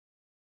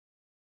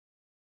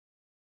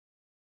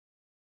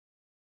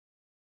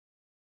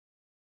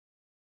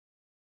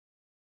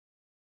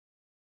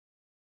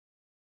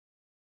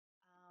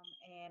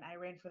and I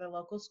ran for the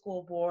local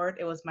school board.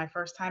 It was my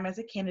first time as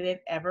a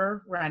candidate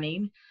ever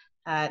running.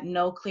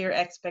 No clear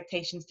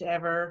expectations to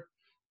ever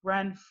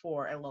run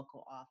for a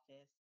local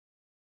office.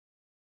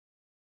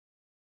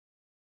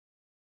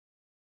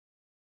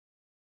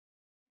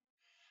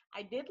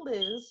 I did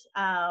lose,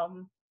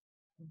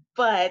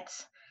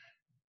 but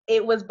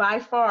it was by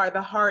far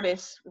the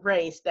hardest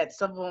race that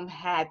some of them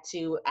had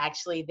to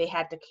actually, they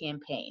had to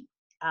campaign.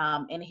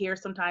 And here,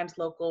 sometimes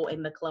local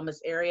in the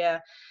Columbus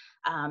area,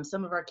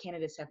 some of our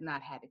candidates have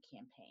not had to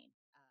campaign.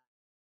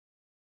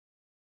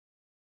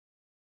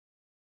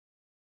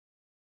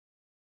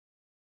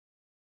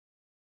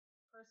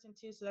 Person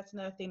too, so that's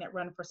another thing that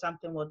Run for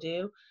Something will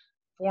do.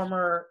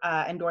 Former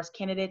endorsed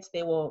candidates,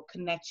 they will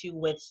connect you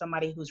with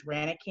somebody who's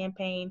ran a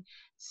campaign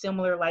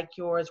similar like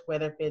yours,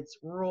 whether if it's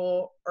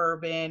rural,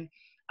 urban,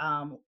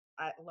 um,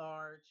 at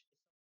large.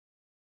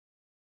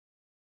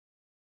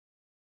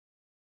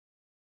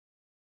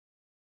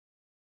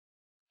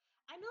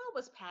 I knew I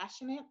was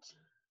passionate,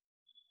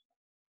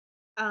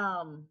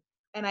 um,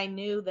 and I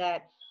knew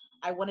that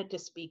I wanted to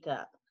speak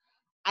up.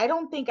 I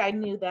don't think I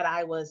knew that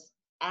I was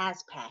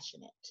as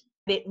passionate.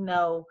 I didn't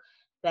know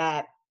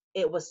that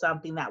it was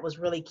something that was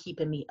really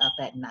keeping me up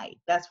at night.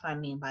 That's what I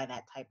mean by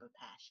that type of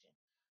passion.